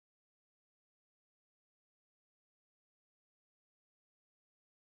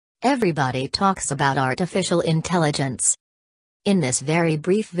Everybody talks about artificial intelligence. In this very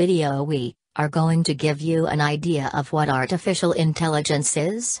brief video we are going to give you an idea of what artificial intelligence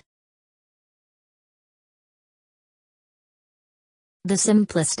is. The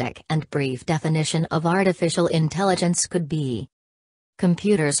simplistic and brief definition of artificial intelligence could be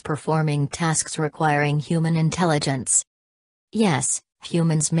computers performing tasks requiring human intelligence. Yes,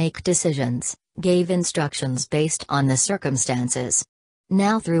 humans make decisions, give instructions based on the circumstances.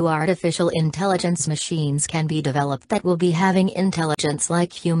 Now through artificial intelligence machines can be developed that will be having intelligence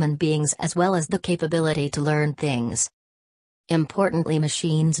like human beings as well as the capability to learn things. Importantly,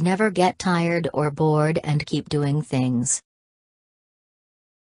 machines never get tired or bored and keep doing things.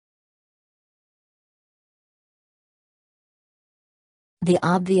 The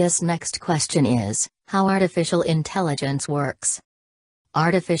obvious next question is, how artificial intelligence works.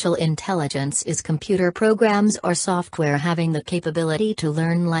 Artificial intelligence is computer programs or software having the capability to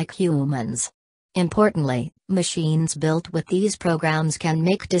learn like humans. Importantly, machines built with these programs can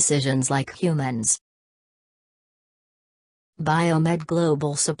make decisions like humans. Biomed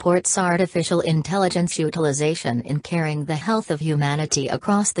Global supports artificial intelligence utilization in caring the health of humanity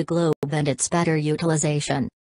across the globe and its better utilization.